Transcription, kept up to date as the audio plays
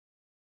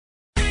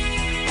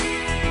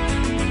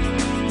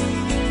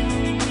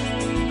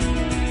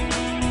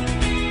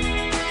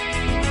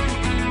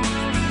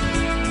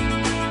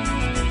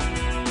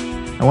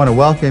I want to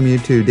welcome you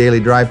to Daily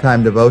Drive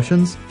Time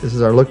Devotions. This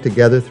is our look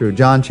together through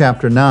John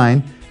chapter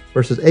 9,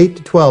 verses 8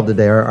 to 12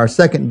 today. Our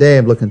second day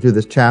of looking through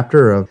this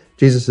chapter of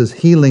Jesus'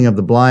 healing of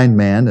the blind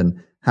man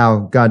and how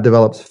God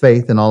develops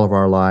faith in all of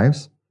our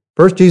lives.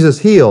 First, Jesus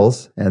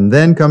heals, and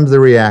then comes the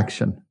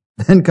reaction.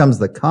 Then comes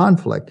the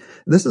conflict.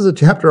 This is a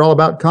chapter all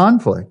about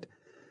conflict.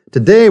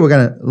 Today, we're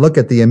going to look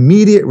at the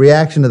immediate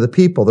reaction of the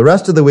people. The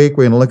rest of the week,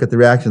 we're going to look at the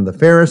reaction of the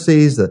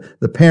Pharisees,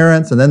 the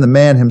parents, and then the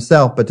man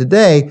himself. But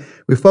today,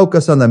 we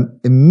focus on the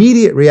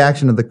immediate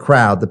reaction of the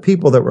crowd, the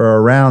people that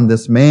were around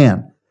this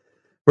man.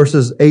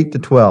 Verses 8 to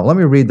 12. Let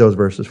me read those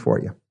verses for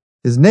you.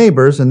 His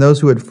neighbors and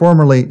those who had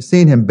formerly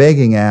seen him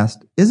begging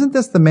asked, "Isn't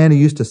this the man who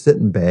used to sit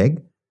and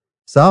beg?"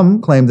 Some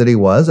claimed that he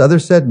was.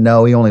 Others said,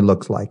 "No, he only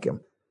looks like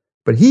him."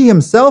 But he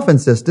himself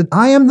insisted,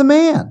 "I am the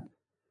man."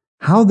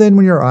 "How then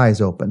when your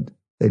eyes opened?"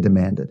 they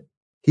demanded.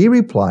 He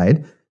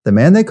replied, "The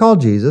man they call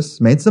Jesus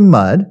made some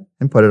mud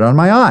and put it on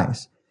my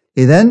eyes.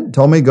 He then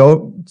told me to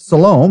go to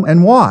Siloam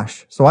and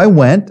wash. So I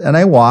went and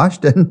I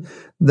washed, and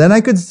then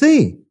I could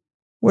see."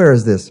 "Where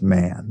is this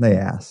man?" they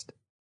asked.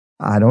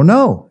 "I don't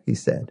know," he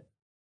said.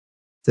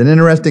 It's an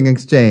interesting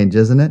exchange,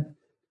 isn't it?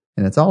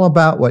 And it's all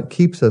about what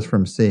keeps us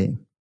from seeing.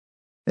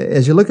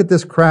 As you look at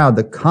this crowd,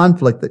 the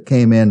conflict that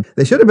came in,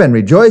 they should have been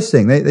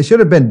rejoicing. They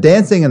should have been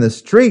dancing in the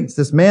streets.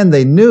 This man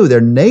they knew,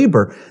 their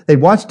neighbor, they'd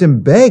watched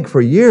him beg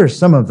for years,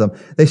 some of them.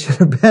 They should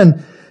have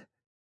been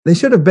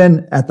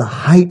at the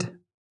height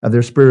of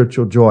their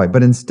spiritual joy.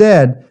 But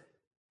instead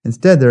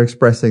they're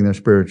expressing their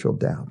spiritual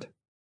doubt.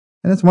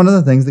 And it's one of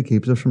the things that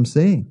keeps us from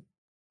seeing.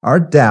 Our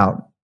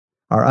doubt,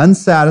 our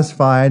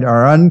unsatisfied,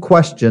 our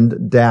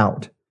unquestioned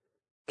doubt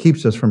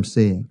keeps us from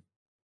seeing.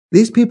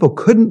 These people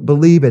couldn't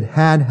believe it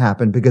had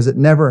happened because it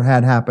never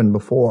had happened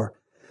before.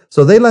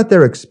 So they let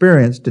their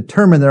experience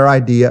determine their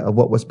idea of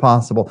what was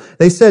possible.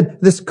 They said,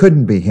 "This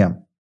couldn't be him.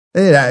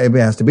 It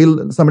has to be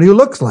somebody who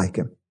looks like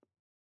him."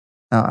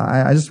 Now,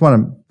 I just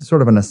want to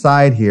sort of an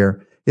aside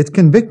here. It's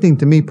convicting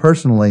to me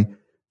personally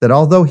that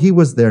although he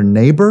was their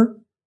neighbor,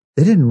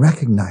 they didn't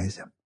recognize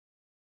him.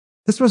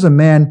 This was a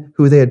man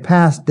who they had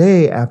passed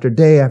day after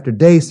day after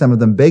day, some of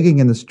them begging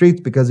in the streets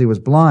because he was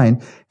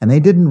blind, and they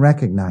didn't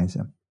recognize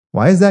him.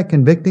 Why is that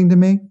convicting to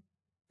me?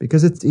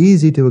 Because it's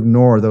easy to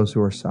ignore those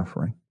who are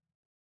suffering.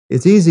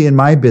 It's easy in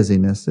my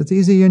busyness, it's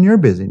easy in your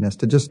busyness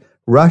to just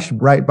rush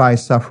right by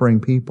suffering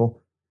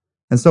people.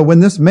 And so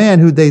when this man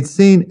who they'd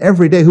seen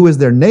every day, who is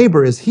their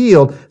neighbor, is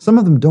healed, some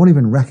of them don't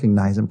even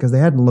recognize him because they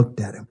hadn't looked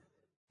at him.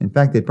 In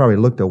fact, they probably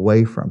looked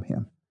away from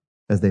him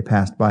as they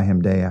passed by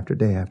him day after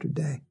day after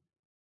day.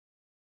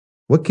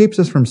 What keeps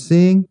us from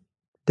seeing?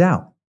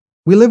 Doubt.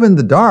 We live in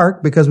the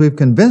dark because we've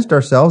convinced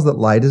ourselves that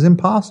light is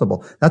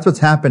impossible. That's what's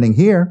happening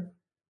here.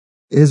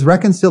 Is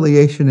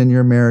reconciliation in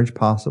your marriage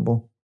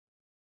possible?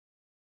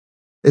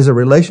 Is a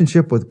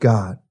relationship with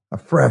God, a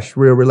fresh,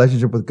 real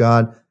relationship with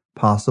God,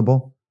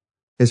 possible?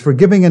 Is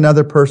forgiving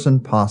another person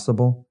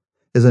possible?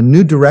 Is a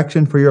new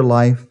direction for your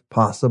life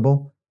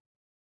possible?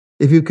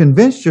 If you've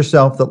convinced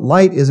yourself that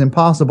light is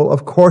impossible,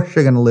 of course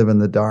you're going to live in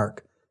the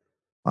dark.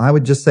 I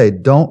would just say,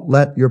 don't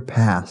let your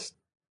past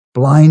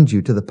blind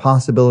you to the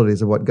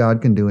possibilities of what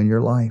God can do in your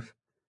life.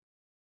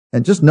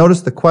 And just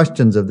notice the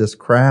questions of this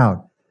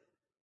crowd.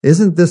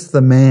 Isn't this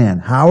the man?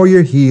 How are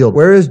you healed?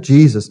 Where is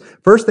Jesus?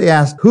 First they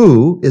ask,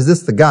 who? Is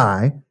this the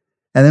guy?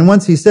 And then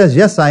once he says,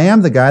 yes, I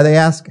am the guy, they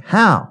ask,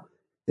 how?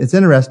 It's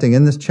interesting.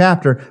 In this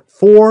chapter,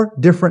 4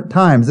 different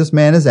times this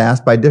man is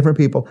asked by different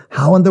people,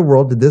 how in the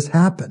world did this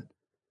happen?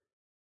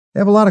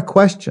 They have a lot of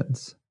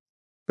questions.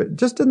 But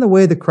just in the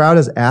way the crowd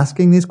is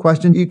asking these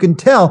questions, you can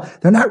tell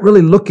they're not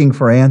really looking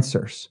for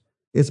answers.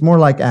 It's more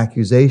like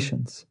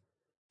accusations.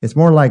 It's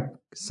more like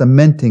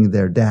cementing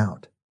their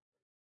doubt.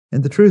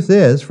 And the truth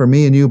is, for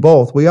me and you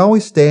both, we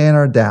always stay in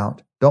our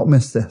doubt. Don't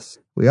miss this.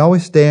 We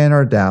always stay in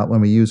our doubt when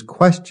we use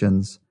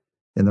questions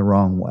in the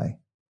wrong way.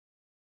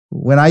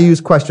 When I use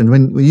questions,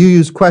 when you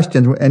use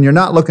questions and you're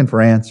not looking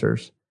for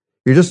answers,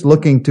 you're just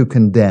looking to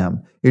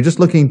condemn. You're just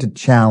looking to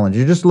challenge.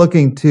 You're just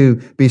looking to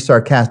be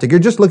sarcastic. You're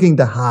just looking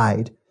to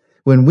hide.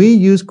 When we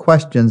use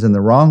questions in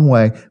the wrong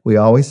way, we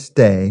always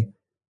stay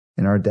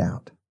in our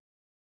doubt.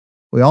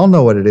 We all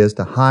know what it is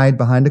to hide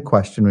behind a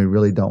question we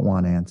really don't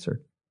want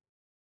answered.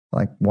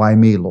 Like, why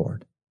me,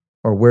 Lord?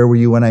 Or where were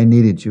you when I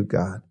needed you,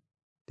 God?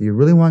 Do you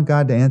really want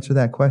God to answer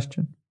that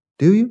question?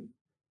 Do you?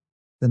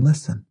 Then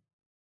listen,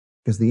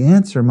 because the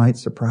answer might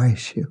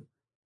surprise you.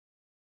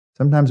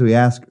 Sometimes we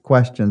ask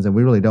questions and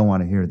we really don't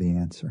want to hear the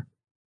answer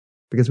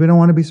because we don't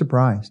want to be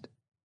surprised.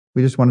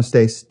 We just want to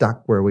stay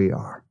stuck where we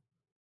are.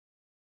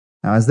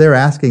 Now, as they're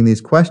asking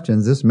these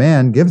questions, this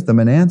man gives them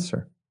an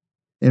answer.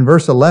 In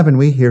verse 11,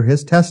 we hear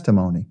his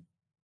testimony.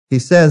 He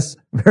says,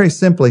 very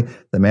simply,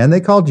 the man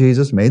they call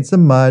Jesus made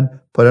some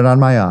mud, put it on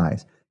my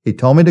eyes. He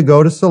told me to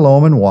go to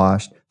Siloam and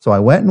washed, so I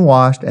went and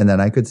washed, and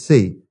then I could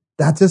see.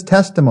 That's his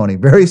testimony.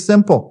 Very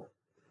simple.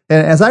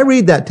 And as I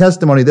read that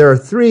testimony, there are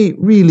 3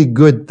 really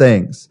good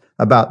things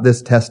about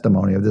this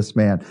testimony of this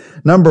man.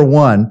 Number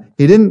 1,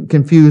 he didn't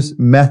confuse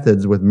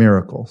methods with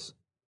miracles.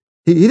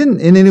 He didn't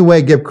in any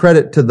way give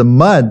credit to the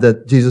mud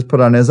that Jesus put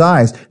on his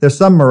eyes. There's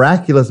some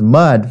miraculous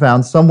mud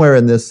found somewhere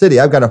in this city.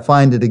 I've got to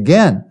find it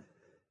again.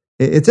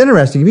 It's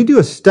interesting. If you do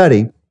a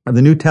study of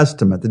the New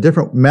Testament, the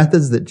different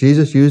methods that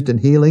Jesus used in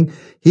healing,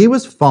 he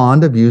was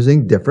fond of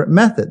using different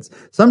methods.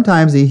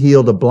 Sometimes he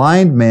healed a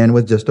blind man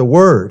with just a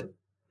word.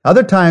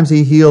 Other times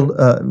he healed,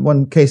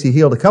 one case he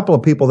healed a couple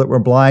of people that were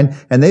blind,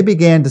 and they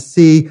began to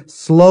see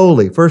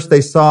slowly. First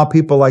they saw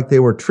people like they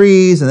were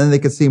trees, and then they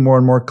could see more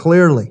and more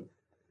clearly.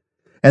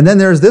 And then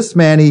there's this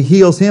man, he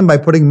heals him by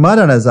putting mud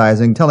on his eyes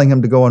and telling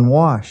him to go and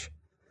wash.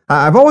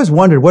 I've always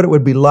wondered what it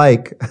would be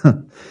like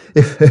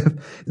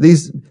if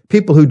these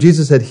people who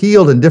Jesus had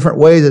healed in different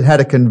ways had had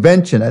a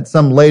convention at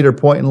some later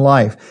point in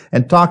life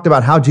and talked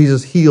about how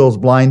Jesus heals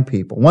blind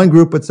people. One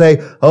group would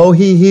say, oh,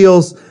 he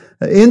heals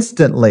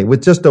instantly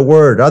with just a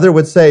word. Other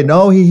would say,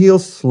 no, he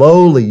heals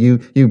slowly.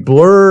 You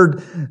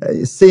blurred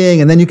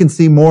seeing and then you can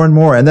see more and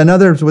more. And then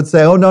others would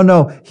say, oh,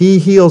 no, he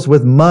heals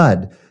with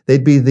mud.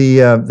 They'd be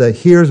the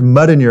here's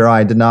mud in your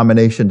eye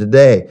denomination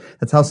today.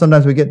 That's how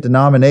sometimes we get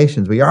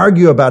denominations. We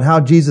argue about how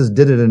Jesus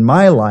did it in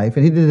my life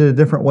and he did it a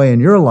different way in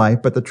your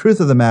life. But the truth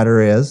of the matter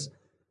is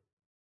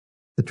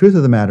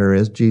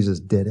Jesus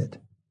did it.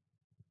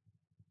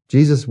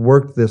 Jesus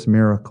worked this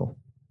miracle.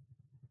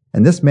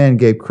 And this man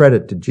gave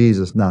credit to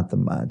Jesus, not the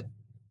mud.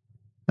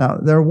 Now,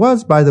 there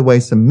was, by the way,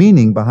 some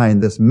meaning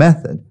behind this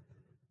method.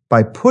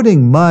 By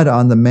putting mud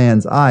on the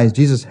man's eyes,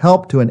 Jesus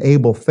helped to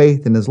enable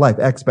faith in his life,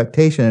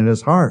 expectation in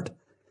his heart.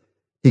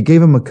 He gave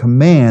him a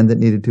command that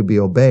needed to be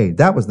obeyed.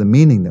 That was the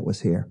meaning that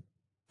was here.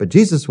 But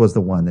Jesus was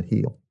the one that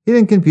healed. He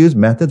didn't confuse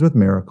methods with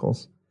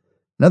miracles.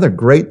 Another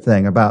great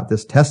thing about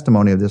this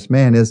testimony of this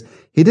man is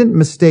he didn't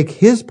mistake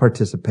his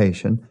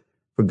participation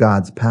for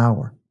God's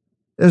power.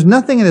 There's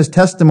nothing in his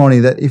testimony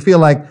that you feel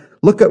like,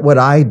 look at what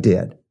I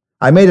did.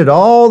 I made it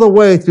all the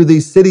way through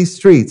these city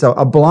streets,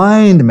 a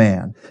blind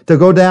man, to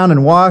go down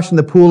and wash in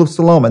the pool of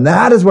Siloam. And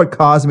that is what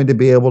caused me to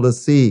be able to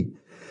see.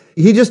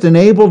 He just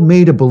enabled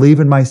me to believe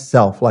in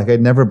myself like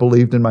I'd never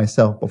believed in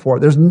myself before.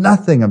 There's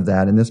nothing of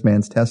that in this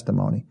man's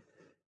testimony.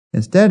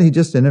 Instead, he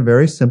just in a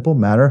very simple,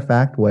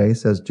 matter-of-fact way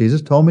says,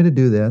 Jesus told me to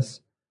do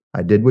this.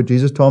 I did what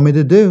Jesus told me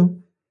to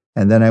do.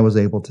 And then I was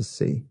able to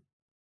see.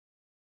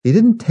 He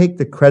didn't take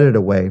the credit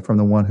away from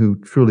the one who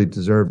truly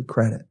deserved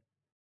credit.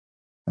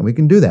 And we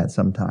can do that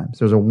sometimes.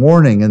 There's a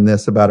warning in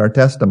this about our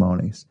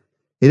testimonies.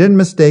 He didn't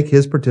mistake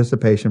his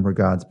participation for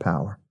God's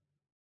power.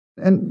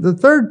 And the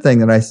third thing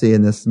that I see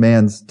in this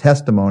man's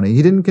testimony,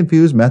 he didn't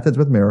confuse methods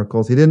with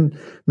miracles. He didn't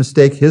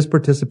mistake his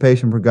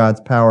participation for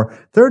God's power.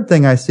 Third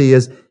thing I see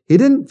is he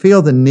didn't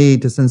feel the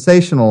need to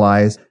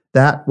sensationalize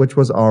that which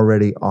was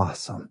already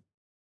awesome.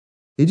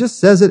 He just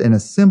says it in a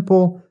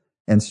simple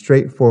and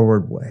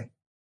straightforward way.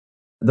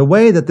 The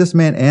way that this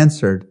man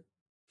answered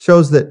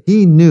shows that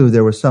he knew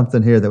there was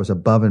something here that was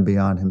above and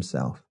beyond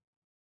himself.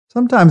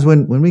 Sometimes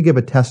when we give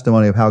a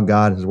testimony of how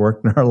God has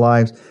worked in our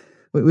lives,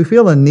 we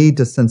feel a need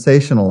to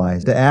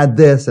sensationalize, to add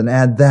this and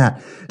add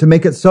that, to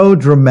make it so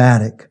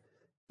dramatic.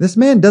 This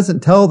man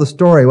doesn't tell the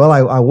story, well,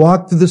 I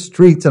walked through the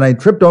streets and I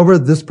tripped over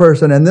this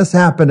person and this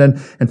happened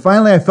and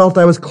finally I felt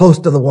I was close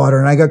to the water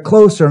and I got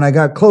closer and I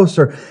got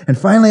closer. And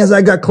finally as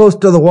I got close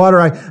to the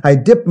water, I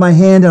dipped my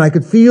hand and I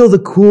could feel the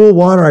cool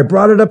water. I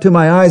brought it up to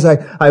my eyes.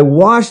 I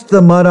washed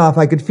the mud off.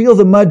 I could feel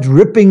the mud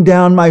dripping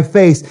down my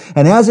face.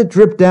 And as it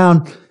dripped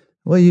down,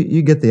 well,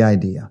 you get the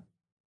idea.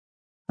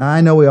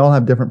 I know we all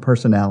have different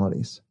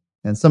personalities.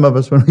 And some of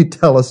us, when we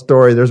tell a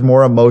story, there's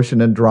more emotion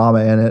and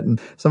drama in it.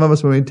 And some of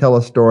us, when we tell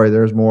a story,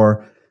 there's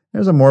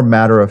a more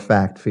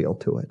matter-of-fact feel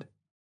to it.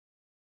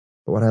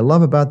 But what I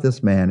love about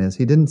this man is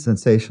he didn't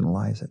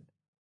sensationalize it.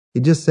 He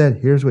just said,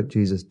 here's what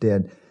Jesus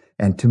did.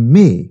 And to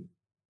me,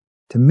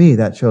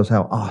 that shows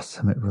how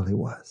awesome it really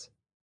was.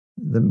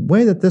 The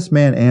way that this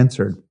man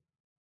answered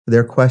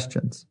their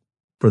questions,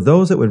 for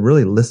those that would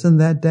really listen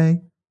that day,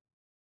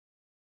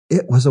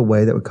 it was a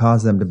way that would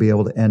cause them to be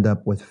able to end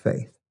up with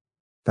faith.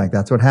 In fact,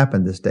 that's what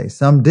happened this day.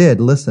 Some did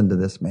listen to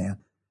this man,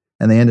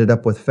 and they ended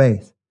up with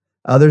faith.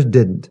 Others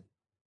didn't,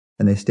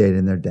 and they stayed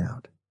in their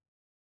doubt.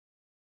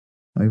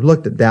 Now, we've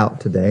looked at doubt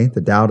today,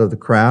 the doubt of the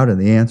crowd and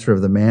the answer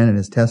of the man and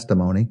his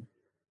testimony.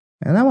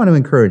 And I want to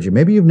encourage you.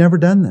 Maybe you've never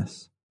done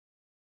this,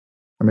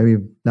 or maybe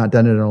you've not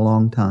done it in a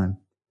long time.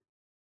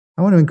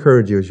 I want to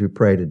encourage you as you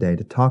pray today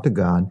to talk to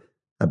God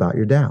about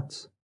your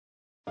doubts.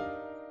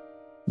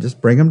 Just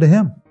bring them to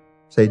Him.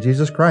 Say,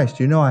 Jesus Christ,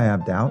 you know I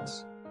have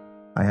doubts.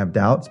 I have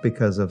doubts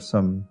because of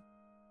some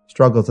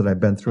struggles that I've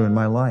been through in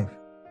my life.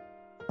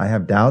 I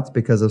have doubts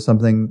because of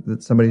something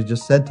that somebody's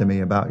just said to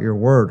me about your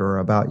word or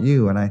about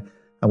you, and I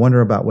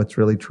wonder about what's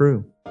really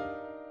true.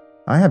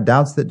 I have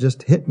doubts that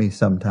just hit me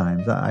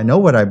sometimes. I know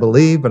what I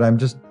believe, but I'm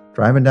just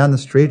driving down the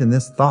street and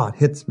this thought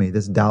hits me,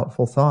 this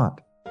doubtful thought.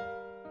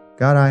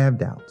 God, I have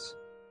doubts,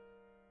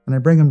 and I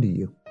bring them to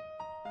you.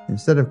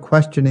 Instead of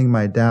questioning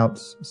my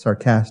doubts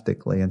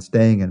sarcastically and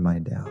staying in my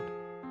doubt,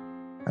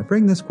 I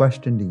bring this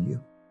question to you.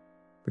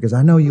 Because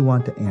I know you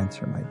want to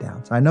answer my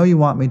doubts. I know you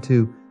want me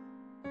to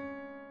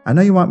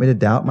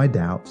doubt my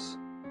doubts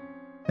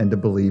and to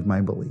believe my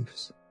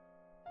beliefs.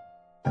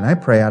 And I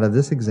pray out of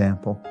this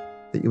example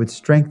that you would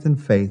strengthen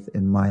faith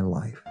in my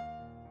life.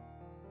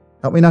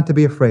 Help me not to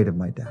be afraid of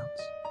my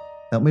doubts.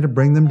 Help me to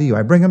bring them to you.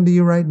 I bring them to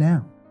you right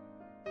now,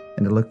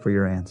 and to look for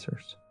your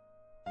answers.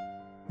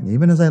 And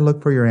even as I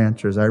look for your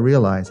answers, I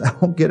realize I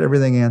won't get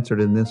everything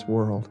answered in this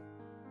world,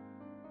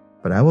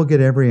 but I will get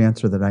every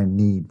answer that I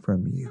need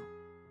from you.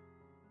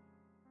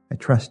 I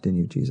trust in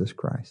you, Jesus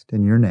Christ.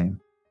 In your name,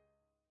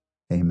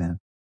 amen.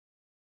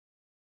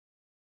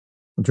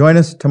 Join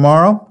us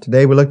tomorrow.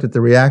 Today we looked at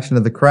the reaction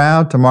of the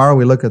crowd. Tomorrow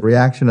we look at the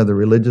reaction of the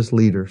religious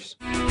leaders.